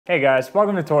Hey guys,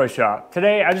 welcome to Toy Shop.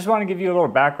 Today I just want to give you a little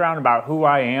background about who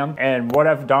I am and what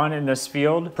I've done in this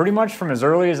field. Pretty much from as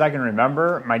early as I can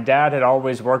remember, my dad had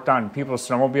always worked on people's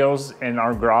snowmobiles in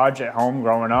our garage at home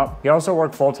growing up. He also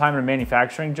worked full-time in a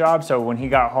manufacturing job, so when he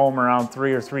got home around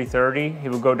 3 or 3:30, he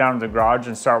would go down to the garage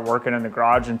and start working in the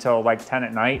garage until like 10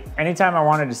 at night. Anytime I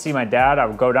wanted to see my dad, I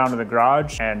would go down to the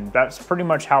garage, and that's pretty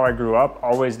much how I grew up.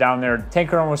 Always down there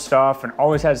tinkering with stuff and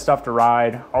always had stuff to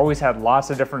ride. Always had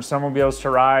lots of different snowmobiles to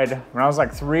ride. When I was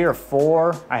like 3 or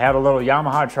 4, I had a little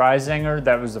Yamaha Tri-Zinger.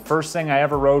 That was the first thing I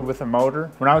ever rode with a motor.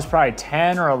 When I was probably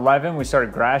 10 or 11, we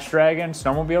started grass dragging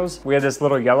snowmobiles. We had this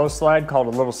little yellow sled called a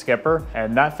Little Skipper,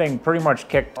 and that thing pretty much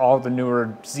kicked all the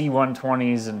newer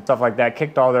Z120s and stuff like that,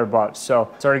 kicked all their butts. So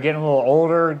started getting a little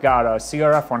older, got a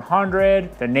CRF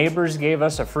 100. The neighbors gave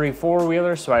us a free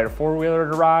four-wheeler, so I had a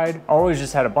four-wheeler to ride. Always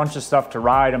just had a bunch of stuff to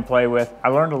ride and play with. I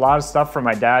learned a lot of stuff from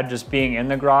my dad just being in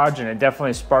the garage, and it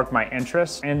definitely sparked my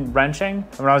interest in wrenching.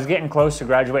 When I was getting close to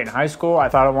graduating high school, I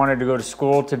thought I wanted to go to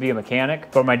school to be a mechanic,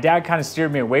 but my dad kind of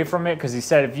steered me away from it because he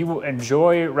said if you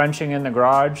enjoy wrenching in the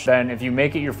garage, then if you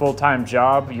make it your full-time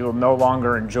job, you'll no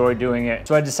longer enjoy doing it.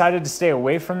 So I decided to stay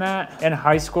away from that. In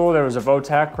high school, there was a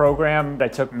VOTAC program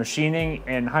that took machining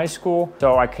in high school,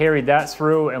 so I carried that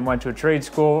through and went to a trade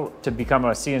school to become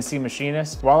a CNC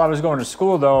machinist. While I was going to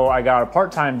school though, I got a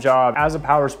part-time job as a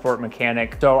power sport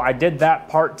mechanic, so I did that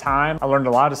part-time. I learned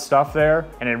a lot of stuff there,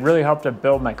 and it really helped to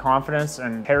build my confidence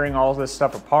and tearing all this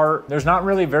stuff apart. There's not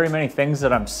really very many things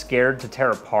that I'm scared to tear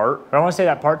apart, but I want to say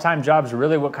that part-time job is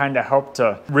really what kind of helped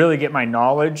to really get my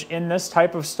knowledge in this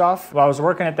type of stuff. While I was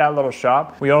working at that little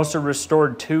shop, we also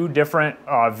restored 2 different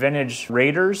vintage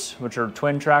Raiders, which are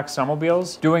twin track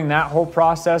snowmobiles. Doing that whole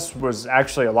process was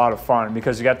actually a lot of fun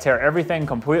because you got to tear everything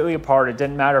completely apart. It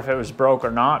didn't matter if it was broke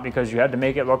or not because you had to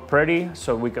make it look pretty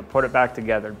so we could put it back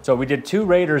together. So we did 2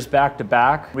 Raiders back to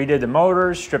back. We did the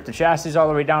motors, stripped the chassis all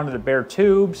the way down to the bare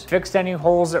tubes, fixed any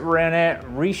holes that were in it,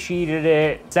 resheeted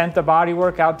it, sent the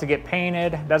bodywork out to get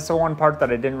painted. That's the one part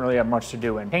that I didn't really have much to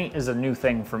do in. Paint is a new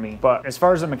thing for me, but as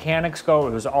far as the mechanics go,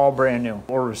 it was all brand new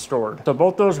or restored. So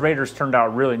both those Raiders turned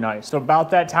out really nice. So about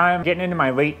that time, getting into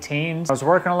my late teens, I was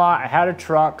working a lot. I had a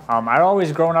truck. I'd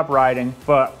always grown up riding,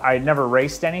 but I never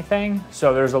raced anything.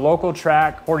 So there's a local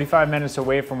track 45 minutes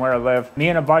away from where I live. Me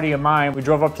and a buddy of mine, we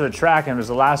drove up to the track, and it was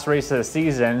the last race of the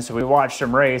season. So we watched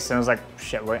him race, and I was like,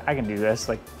 shit, wait, I can do this.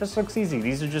 Like, this looks easy.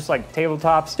 These are just like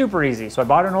tabletops, super easy. So I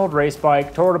bought an old race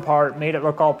bike, tore it apart, made it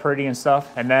look all pretty and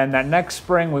stuff. And then that next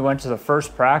spring, we went to the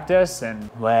first practice, and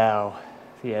wow,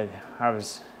 yeah, I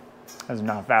was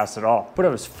not fast at all, but it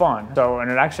was fun. So, and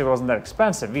it actually wasn't that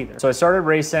expensive either. So I started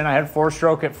racing. I had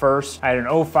 4-stroke at first. I had an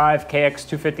 05 KX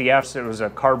 250F. So it was a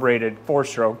carbureted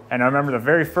 4-stroke. And I remember the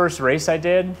very first race I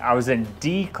did, I was in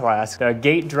D class. The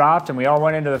gate dropped and we all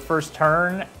went into the first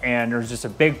turn, and there was just a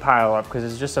big pile up because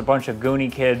it's just a bunch of goony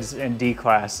kids in D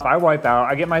class. I wipe out,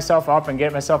 I get myself up and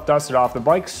get myself dusted off. The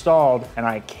bike stalled, and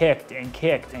I kicked and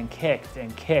kicked and kicked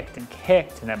and kicked and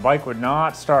kicked, and that bike would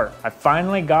not start. I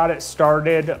finally got it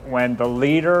started when the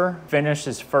leader finished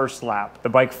his first lap. The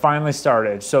bike finally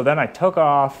started. So then I took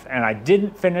off, and I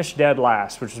didn't finish dead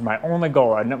last, which was my only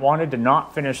goal. I wanted to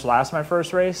not finish last my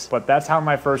first race, but that's how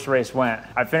my first race went.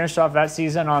 I finished off that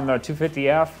season on the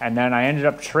 250F, and then I ended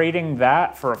up trading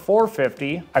that for a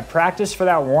 450. I practiced for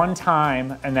that one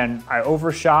time, and then I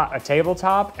overshot a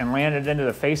tabletop and landed into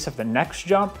the face of the next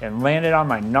jump and landed on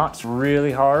my nuts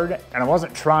really hard, and I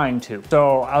wasn't trying to.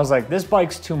 So I was like, this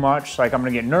bike's too much. Like, I'm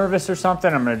gonna get nervous or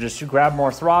something. I'm gonna just grab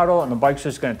more throttle and the bike's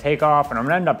just gonna take off and I'm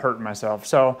gonna end up hurting myself.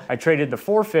 So I traded the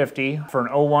 450 for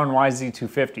an 01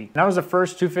 YZ250. That was the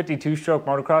first 250 2-stroke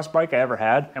motocross bike I ever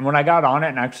had. And when I got on it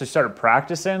and actually started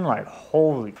practicing, like,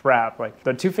 holy crap, like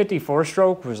the 250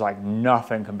 4-stroke was like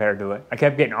nothing compared to it. I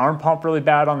kept getting arm pump really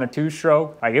bad on the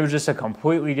 2-stroke. Like, it was just a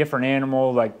completely different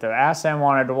animal. Like, the ass end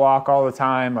wanted to walk all the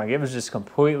time. Like, it was just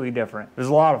completely different. It was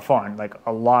a lot of fun, like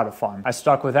a lot of fun. I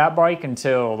stuck with that bike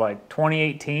until like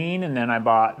 2018, and then I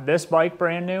bought this bike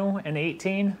brand new in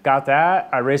 18. Got that.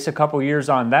 I raced a couple years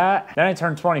on that. Then I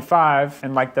turned 25,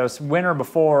 and like this winter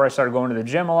before, I started going to the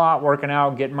gym a lot, working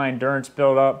out, getting my endurance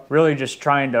built up, really just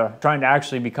trying to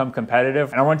actually become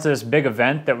competitive. And I went to this big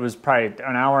event that was probably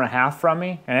an hour and a half from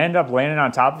me, and I ended up landing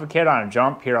on top of a kid on a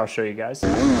jump. Here, I'll show you guys.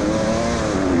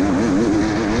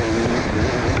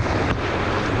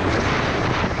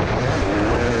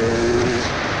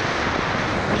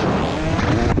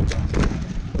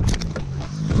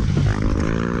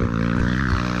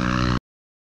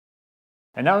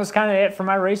 And that was kind of it for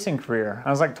my racing career.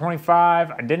 I was like 25,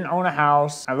 I didn't own a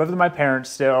house, I lived with my parents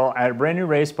still, I had a brand new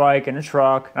race bike and a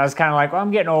truck, and I was kind of like, well,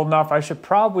 I'm getting old enough, I should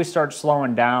probably start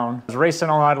slowing down. I was racing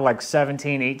a lot of like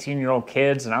 17, 18-year-old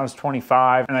kids, and I was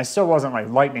 25, and I still wasn't like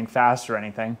lightning fast or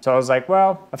anything. So I was like,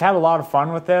 well, I've had a lot of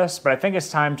fun with this, but I think it's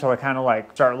time to kind of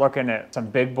like start looking at some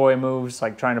big boy moves,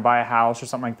 like trying to buy a house or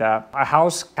something like that. A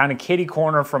house kind of kitty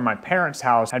corner from my parents'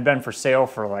 house had been for sale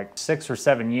for like 6 or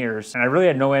 7 years, and I really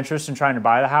had no interest in trying to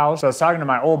buy the house. So I was talking to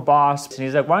my old boss, and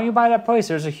he's like, why don't you buy that place?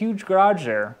 There's a huge garage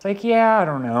there. It's like, yeah, I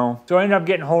don't know. So I ended up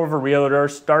getting hold of a realtor,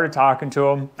 started talking to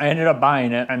him. I ended up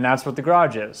buying it, and that's what the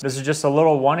garage is. This is just a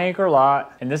little 1-acre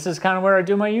lot, and this is kind of where I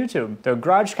do my YouTube. The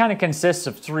garage kind of consists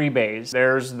of 3 bays.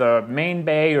 There's the main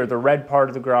bay, or the red part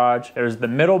of the garage. There's the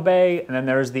middle bay, and then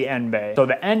there's the end bay. So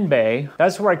the end bay,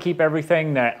 that's where I keep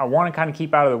everything that I want to kind of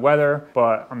keep out of the weather,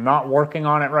 but I'm not working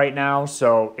on it right now.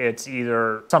 So it's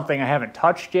either something I haven't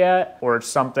touched yet, or it's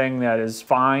something that is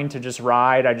fine to just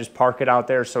ride. I just park it out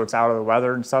there so it's out of the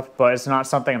weather and stuff, but it's not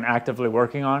something I'm actively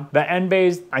working on. The end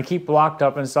bays, I keep blocked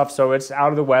up and stuff, so it's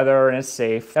out of the weather and it's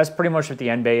safe. That's pretty much what the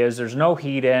end bay is. There's no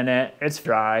heat in it. It's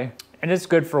dry. And it's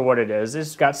good for what it is.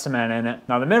 It's got cement in it.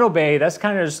 Now the middle bay, that's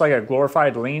kind of just like a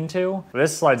glorified lean-to.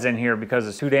 This slides in here because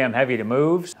it's too damn heavy to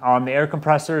move. The air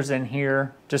compressor's in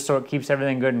here just so it keeps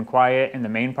everything good and quiet in the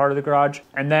main part of the garage.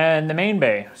 And then the main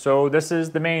bay. So this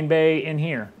is the main bay in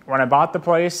here. When I bought the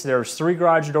place, there was 3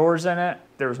 garage doors in it.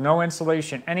 There was no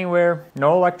insulation anywhere,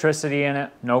 no electricity in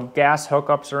it, no gas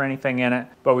hookups or anything in it.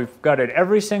 But we've gutted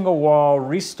every single wall,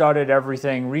 restudded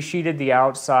everything, resheeted the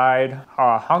outside,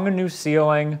 hung a new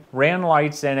ceiling, ran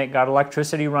lights in it, got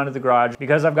electricity run to the garage.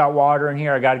 Because I've got water in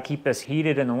here, I got to keep this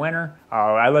heated in the winter.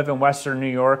 I live in Western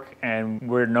New York, and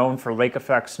we're known for lake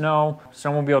effect snow.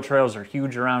 Snowmobile trails are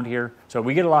huge around here. So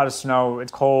we get a lot of snow,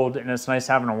 it's cold, and it's nice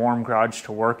having a warm garage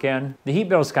to work in. The heat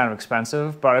bill is kind of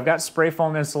expensive, but I've got spray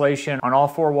foam insulation on all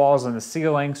 4 walls and the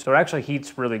ceiling, so it actually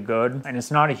heats really good. And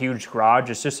it's not a huge garage,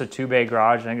 it's just a 2-bay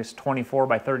garage. I think it's 24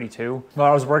 by 32. While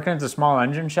I was working at the small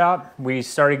engine shop, we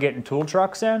started getting tool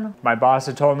trucks in. My boss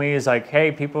had told me, he's like,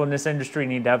 hey, people in this industry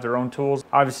need to have their own tools.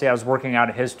 Obviously, I was working out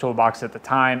of his toolbox at the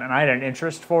time, and I had an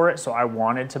interest for it, so I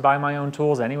wanted to buy my own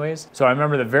tools anyways. So I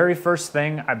remember the very first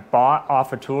thing I bought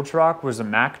off a tool truck was a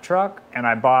Mack truck, and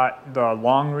I bought the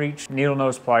long reach needle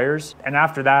nose pliers. And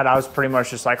after that, I was pretty much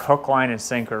just like hook, line, and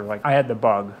sinker. Like I had the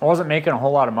bug. I wasn't making a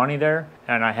whole lot of money there,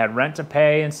 and I had rent to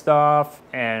pay and stuff,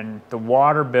 and the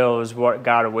water bill is what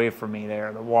got away from me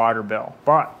there, the water bill.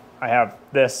 But I have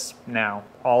this now,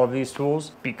 all of these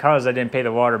tools, because I didn't pay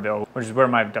the water bill, which is where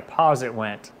my deposit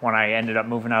went when I ended up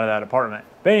moving out of that apartment.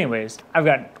 But anyways, I've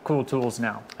got cool tools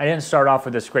now. I didn't start off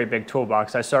with this great big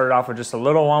toolbox. I started off with just a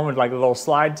little one with like a little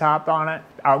slide top on it.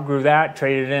 Outgrew that,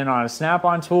 traded in on a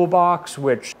Snap-on toolbox,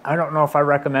 which I don't know if I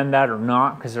recommend that or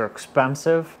not because they're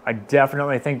expensive. I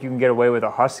definitely think you can get away with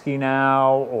a Husky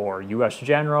now or US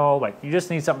General. Like, you just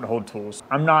need something to hold tools.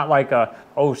 I'm not like a,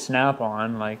 oh,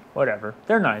 Snap-on, like whatever.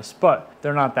 They're nice, but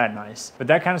they're not that nice. But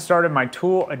that kind of started my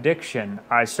tool addiction.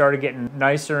 I started getting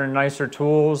nicer and nicer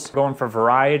tools, going for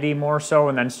variety more so,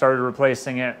 and then started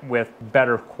replacing it with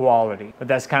better quality. But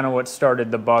that's kind of what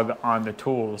started the bug on the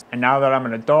tools. And now that I'm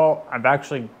an adult, I've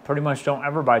actually pretty much don't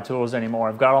ever buy tools anymore.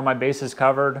 I've got all my bases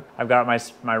covered. I've got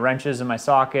my wrenches and my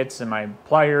sockets and my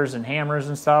pliers and hammers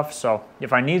and stuff. So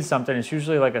if I need something, it's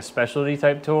usually like a specialty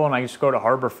type tool, and I just go to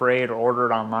Harbor Freight or order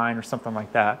it online or something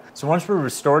like that. So once we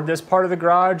restored this part of the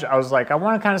garage, I was like, I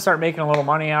want to kind of start making a little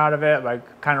money out of it,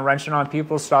 like kind of wrenching on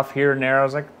people's stuff here and there. I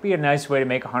was like, it'd be a nice way to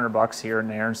make $100 here and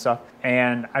there and stuff.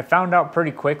 And I found out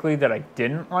pretty quickly that I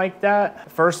didn't like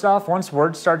that. First off, once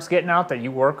word starts getting out that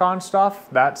you work on stuff,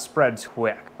 that spreads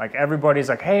quick. Like everybody's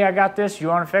like, hey, I got this, you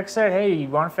want to fix it? Hey, you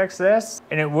want to fix this?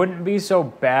 And it wouldn't be so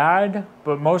bad,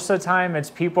 but most of the time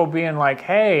it's people being like,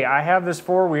 hey, I have this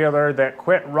 4-wheeler that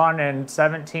quit running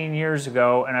 17 years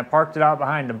ago and I parked it out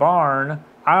behind the barn.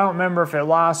 I don't remember if it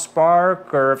lost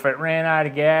spark or if it ran out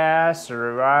of gas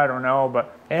or I don't know,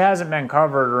 but it hasn't been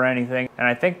covered or anything. And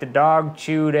I think the dog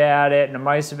chewed at it and the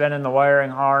mice have been in the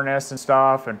wiring harness and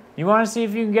stuff. And you want to see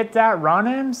if you can get that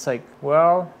running? It's like,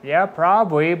 well, yeah,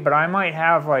 probably, but I might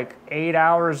have like 8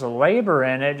 hours of labor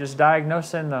in it just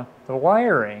diagnosing the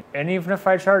wiring. And even if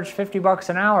I charge $50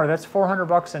 an hour, that's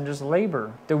 $400 in just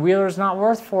labor. The wheeler's not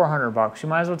worth $400. You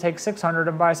might as well take $600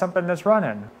 and buy something that's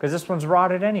running because this one's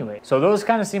rotted anyway. So those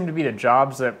kind of seem to be the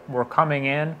jobs that were coming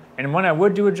in. And when I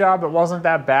would do a job that wasn't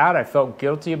that bad, I felt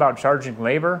guilty about charging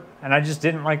labor. And I just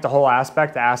didn't like the whole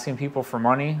aspect of asking people for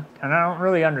money. And I don't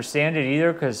really understand it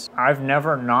either because I've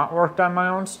never not worked on my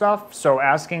own stuff. So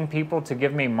asking people to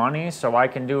give me money so I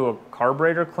can do a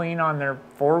carburetor clean on their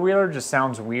four-wheeler just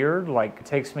sounds weird. Like it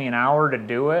takes me an hour to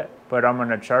do it, but I'm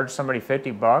gonna charge somebody 50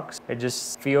 bucks. It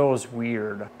just feels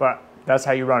weird. But that's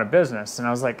how you run a business. And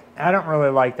I was like, I don't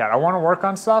really like that. I want to work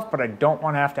on stuff, but I don't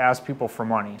want to have to ask people for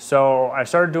money. So I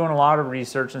started doing a lot of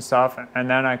research and stuff. And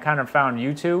then I kind of found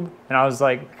YouTube and I was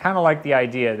like, kind of like the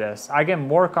idea of this. I can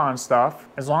work on stuff.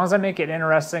 As long as I make it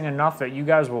interesting enough that you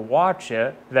guys will watch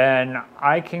it, then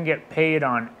I can get paid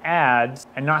on ads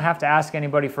and not have to ask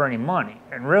anybody for any money.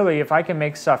 And really, if I can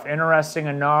make stuff interesting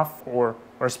enough or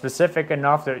specific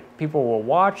enough that people will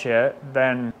watch it,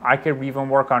 then I could even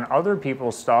work on other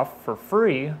people's stuff for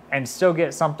free and still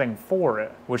get something for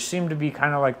it, which seemed to be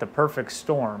kind of like the perfect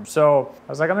storm. So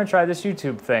I was like, I'm gonna try this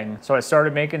YouTube thing. So I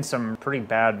started making some pretty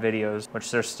bad videos, which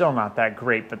they're still not that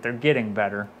great, but they're getting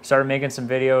better. Started making some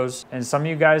videos and some of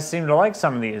you guys seem to like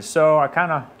some of these. So I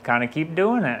kind of keep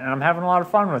doing it and I'm having a lot of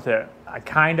fun with it. I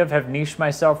kind of have niched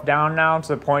myself down now to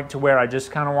the point to where I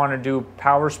just kind of want to do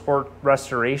power sport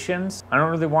restorations. I don't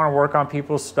really want to work on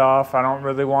people's stuff. I don't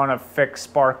really want to fix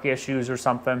spark issues or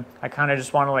something. I kind of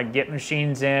just want to like get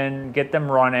machines in, get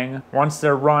them running. Once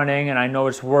they're running and I know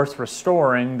it's worth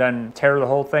restoring, then tear the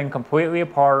whole thing completely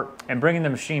apart and bringing the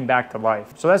machine back to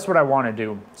life. So that's what I want to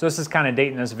do. So this is kind of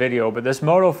dating this video, but this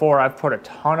Moto 4, I've put a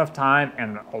ton of time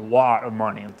and a lot of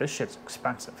money. This shit's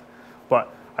expensive,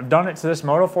 but I've done it to this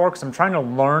Moto 4 because I'm trying to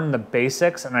learn the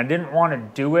basics and I didn't want to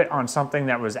do it on something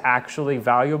that was actually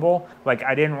valuable. Like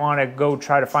I didn't want to go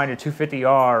try to find a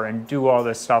 250R and do all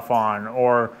this stuff on,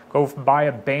 or go buy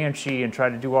a Banshee and try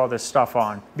to do all this stuff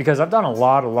on, because I've done a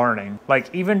lot of learning. Like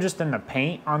even just in the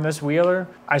paint on this wheeler,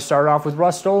 I started off with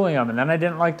Rust-Oleum and then I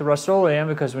didn't like the Rust-Oleum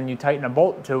because when you tighten a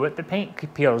bolt to it, the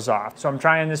paint peels off. So I'm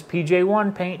trying this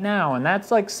PJ1 paint now and that's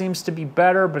like seems to be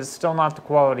better, but it's still not the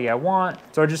quality I want.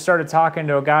 So I just started talking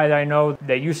to a guy that I know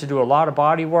that used to do a lot of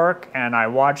body work and I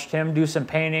watched him do some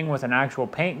painting with an actual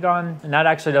paint gun and that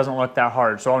actually doesn't look that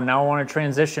hard. So now I want to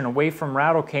transition away from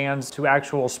rattle cans to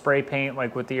actual spray paint,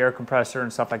 like with the air compressor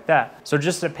and stuff like that. So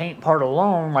just the paint part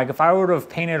alone, like if I would have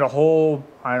painted a whole,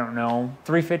 I don't know,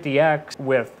 350X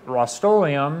with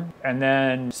Rust-Oleum and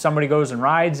then somebody goes and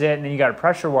rides it and then you got to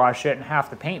pressure wash it and half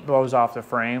the paint blows off the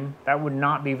frame, that would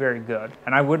not be very good.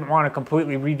 And I wouldn't want to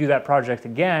completely redo that project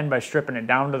again by stripping it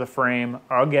down to the frame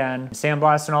again,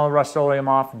 sandblasting all the Rust-Oleum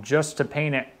off just to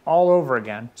paint it all over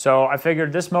again. So I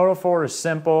figured this Moto 4 is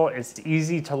simple, it's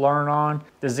easy to learn on.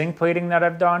 The zinc plating that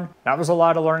I've done, that was a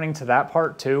lot of learning to that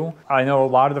part too. I know a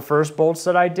lot of the first bolts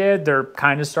that I did, they're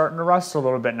kind of starting to rust a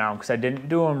little bit now because I didn't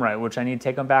do them right, which I need to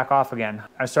take them back off again.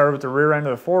 I started with the rear end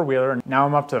of the four-wheeler and now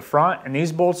I'm up to the front and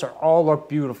these bolts are all look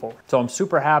beautiful. So I'm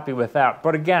super happy with that.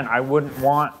 But again, I wouldn't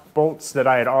want bolts that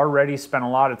I had already spent a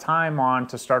lot of time on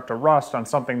to start to rust on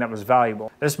something that was valuable.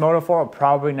 This Moto 4 I'll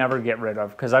probably never get rid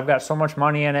of because I've got so much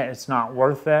money in it, it's not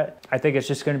worth it. I think it's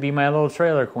just going to be my little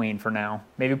trailer queen for now.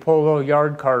 Maybe pull a little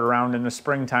yard cart around in the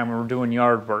springtime when we're doing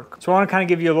yard work. So I want to kind of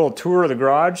give you a little tour of the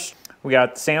garage. We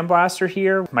got the sandblaster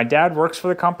here. My dad works for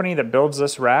the company that builds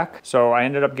this rack, so I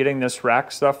ended up getting this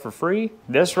rack stuff for free.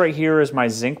 This right here is my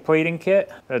zinc plating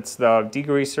kit. That's the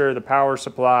degreaser, the power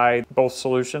supply, both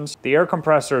solutions. The air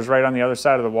compressor is right on the other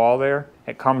side of the wall there.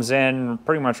 It comes in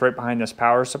pretty much right behind this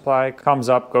power supply, comes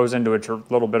up, goes into a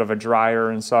little bit of a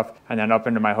dryer and stuff, and then up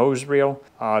into my hose reel.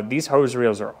 These hose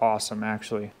reels are awesome,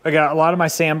 actually. I got a lot of my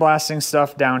sandblasting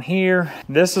stuff down here.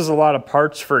 This is a lot of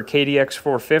parts for KDX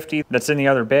 450 that's in the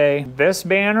other bay. This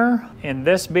banner and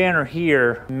this banner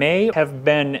here may have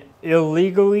been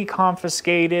illegally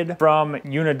confiscated from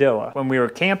Unadilla. When we were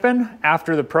camping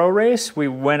after the pro race, we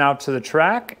went out to the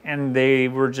track and they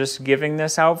were just giving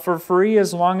this out for free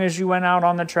as long as you went out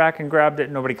on the track and grabbed it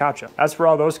and nobody caught you. That's where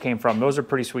all those came from. Those are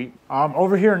pretty sweet.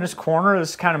 Over here in this corner,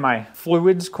 this is kind of my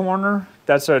fluids corner.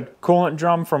 That's a coolant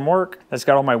drum from work. That's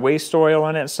got all my waste oil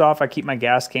in it and stuff. I keep my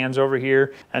gas cans over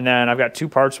here. And then I've got two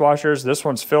parts washers. This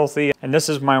one's filthy. And this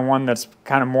is my one that's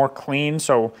kind of more clean.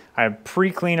 So I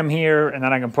pre-clean them here and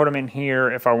then I can put them in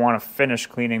here if I want to finish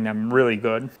cleaning them really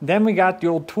good. Then we got the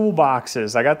old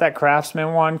toolboxes. I got that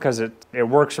Craftsman one because it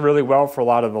works really well for a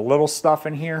lot of the little stuff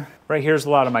in here. Right here's a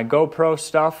lot of my GoPro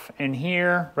stuff in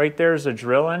here. Right there's a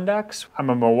drill index. I'm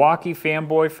a Milwaukee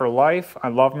fanboy for life. I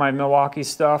love my Milwaukee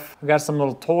stuff. I got some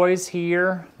little toys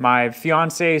here. My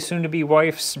fiance, soon-to-be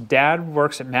wife's dad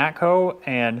works at Matco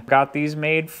and got these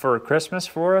made for Christmas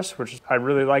for us, which I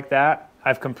really like that.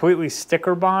 I've completely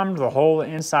sticker bombed the whole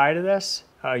inside of this.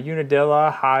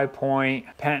 Unadilla, High Point,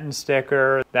 Penton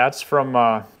sticker. That's from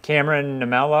Cameron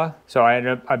Namella. So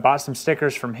I bought some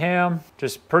stickers from him.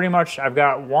 Just pretty much, I've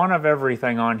got one of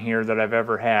everything on here that I've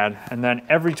ever had. And then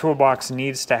every toolbox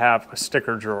needs to have a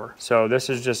sticker drawer. So this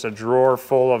is just a drawer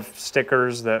full of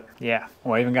stickers that, yeah.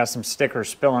 Well, I even got some stickers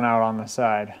spilling out on the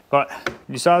side. But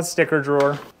you saw the sticker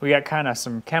drawer. We got kind of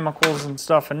some chemicals and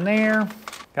stuff in there.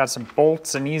 Got some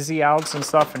bolts and easy outs and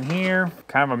stuff in here.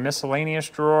 Kind of a miscellaneous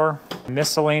drawer.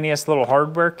 Miscellaneous little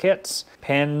hardware kits.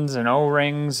 Pins and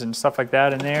O-rings and stuff like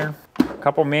that in there. A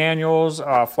couple manuals,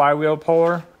 flywheel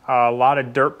puller. A lot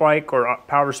of dirt bike or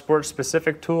power sports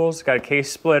specific tools. Got a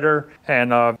case splitter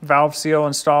and a valve seal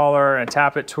installer and a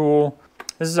tappet tool.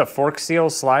 This is a fork seal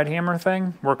slide hammer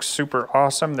thing. Works super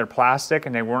awesome. They're plastic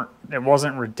and it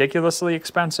wasn't ridiculously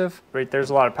expensive. Right there's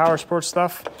a lot of power sports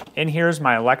stuff. In here is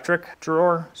my electric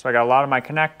drawer. So I got a lot of my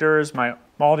connectors, my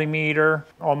multimeter,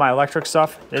 all my electric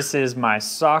stuff. This is my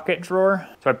socket drawer.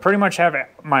 So I pretty much have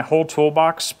my whole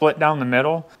toolbox split down the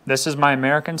middle. This is my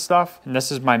American stuff, and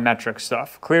this is my metric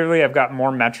stuff. Clearly, I've got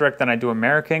more metric than I do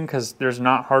American because there's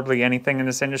not hardly anything in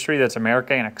this industry that's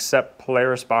American except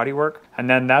Polaris Bodywork. And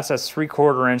then that's a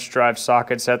 3/4 inch drive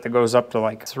socket set that goes up to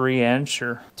like 3 inch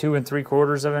or 2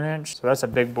 3/4 of an inch. So that's a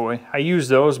big boy. I use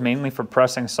those mainly for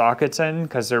pressing sockets in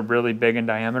because they're really big in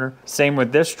diameter. Same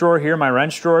with this drawer here, my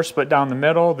wrench drawer split down the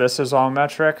middle. This is all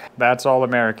metric. That's all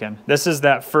American. This is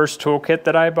that first toolkit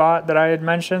that I bought that I had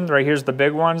mentioned. Right here's the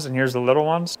big ones and here's the little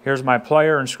ones. Here's my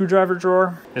plier and screwdriver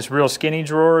drawer. This real skinny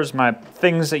drawer is my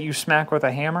things that you smack with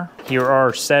a hammer. Here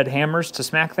are said hammers to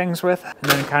smack things with.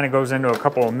 And then it kind of goes into a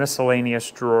couple of miscellaneous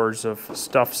drawers of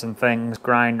stuffs and things,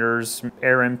 grinders,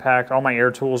 air impact. All my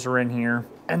air tools are in here.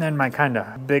 And then my kind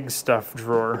of big stuff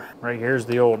drawer. Right here's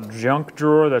the old junk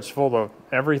drawer that's full of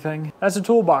everything. That's a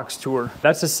toolbox tour.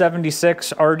 That's a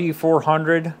 76 RD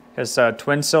 400. It's a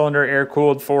twin cylinder air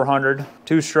cooled 400,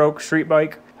 2-stroke street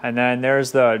bike. And then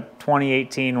there's the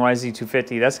 2018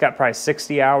 YZ250. That's got probably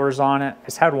 60 hours on it.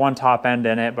 It's had one top end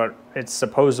in it, but it's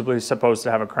supposedly supposed to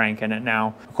have a crank in it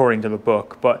now, according to the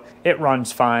book, but it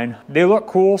runs fine. They look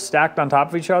cool stacked on top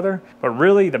of each other, but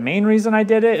really the main reason I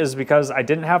did it is because I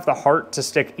didn't have the heart to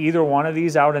stick either one of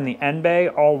these out in the end bay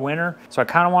all winter. So I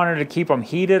kind of wanted to keep them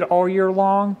heated all year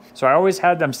long. So I always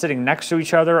had them sitting next to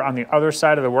each other on the other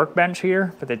side of the workbench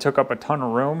here, but they took up a ton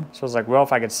of room. So I was like, well,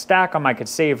 if I could stack them, I could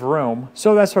save room.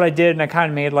 So that's what I did, and I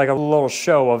kind of made like a little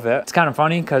show of it. It's kind of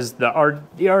funny because the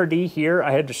RD here,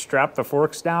 I had to strap the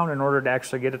forks down in order to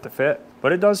actually get it to fit,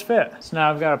 but it does fit. So now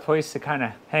I've got a place to kind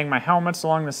of hang my helmets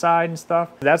along the side and stuff.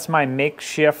 That's my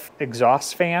makeshift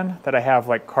exhaust fan that I have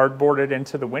like cardboarded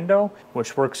into the window,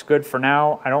 which works good for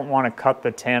now. I don't want to cut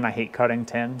the tin. I hate cutting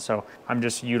tin, so I'm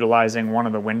just utilizing one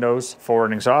of the windows for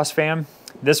an exhaust fan.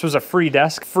 This was a free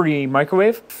desk, free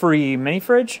microwave, free mini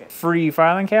fridge, free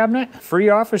filing cabinet, free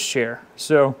office chair.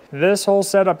 So this whole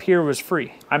setup here was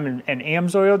free. I'm an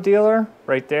AMSOIL dealer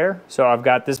right there. So I've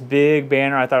got this big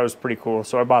banner. I thought it was pretty cool.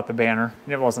 So I bought the banner.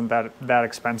 It wasn't that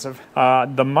expensive.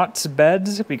 The Mutt's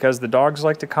beds, because the dogs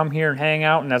like to come here and hang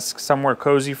out, and that's somewhere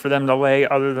cozy for them to lay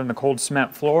other than the cold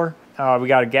cement floor. We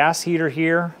got a gas heater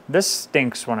here. This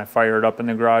stinks when I fire it up in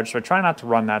the garage, so I try not to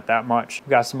run that much. We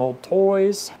got some old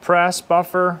toys, press,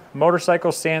 buffer,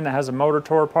 motorcycle stand that has a motor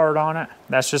tour part on it.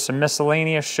 That's just a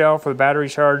miscellaneous shelf with a battery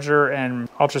charger and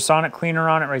ultrasonic cleaner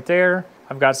on it right there.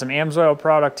 I've got some AMSOIL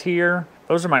product here.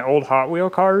 Those are my old Hot Wheel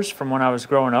cars from when I was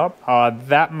growing up.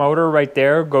 That motor right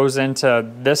there goes into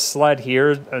this sled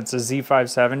here. It's a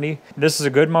Z570. This is a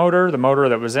good motor. The motor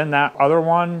that was in that other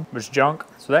one was junk.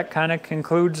 So that kind of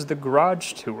concludes the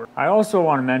garage tour. I also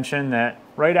want to mention that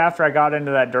right after I got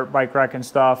into that dirt bike wreck and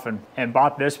stuff and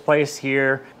bought this place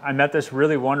here, I met this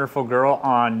really wonderful girl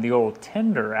on the old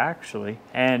Tinder actually.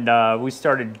 And we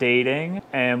started dating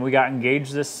and we got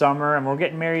engaged this summer and we're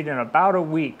getting married in about a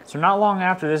week. So not long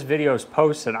after this video is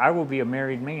posted, I will be a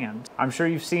married man. I'm sure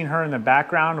you've seen her in the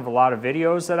background of a lot of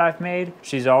videos that I've made.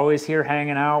 She's always here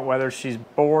hanging out, whether she's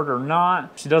bored or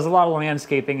not. She does a lot of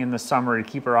landscaping in the summer to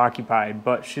keep her occupied,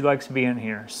 but she likes being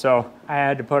here. So I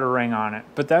had to put a ring on it.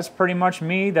 But that's pretty much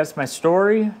me. That's my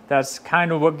story. That's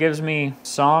kind of what gives me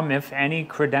some, if any,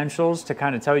 credentials to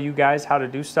kind of tell you guys how to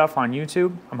do stuff on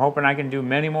YouTube. I'm hoping I can do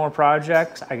many more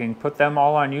projects. I can put them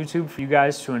all on YouTube for you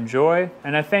guys to enjoy.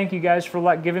 And I thank you guys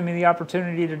for giving me the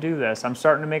opportunity to do this. I'm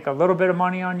starting to make a little bit of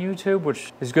money on YouTube,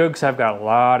 which is good because I've got a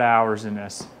lot of hours in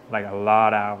this. Like a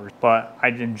lot of hours, but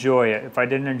I'd enjoy it. If I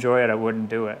didn't enjoy it, I wouldn't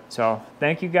do it. So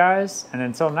thank you guys. And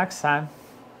until next time,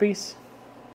 peace.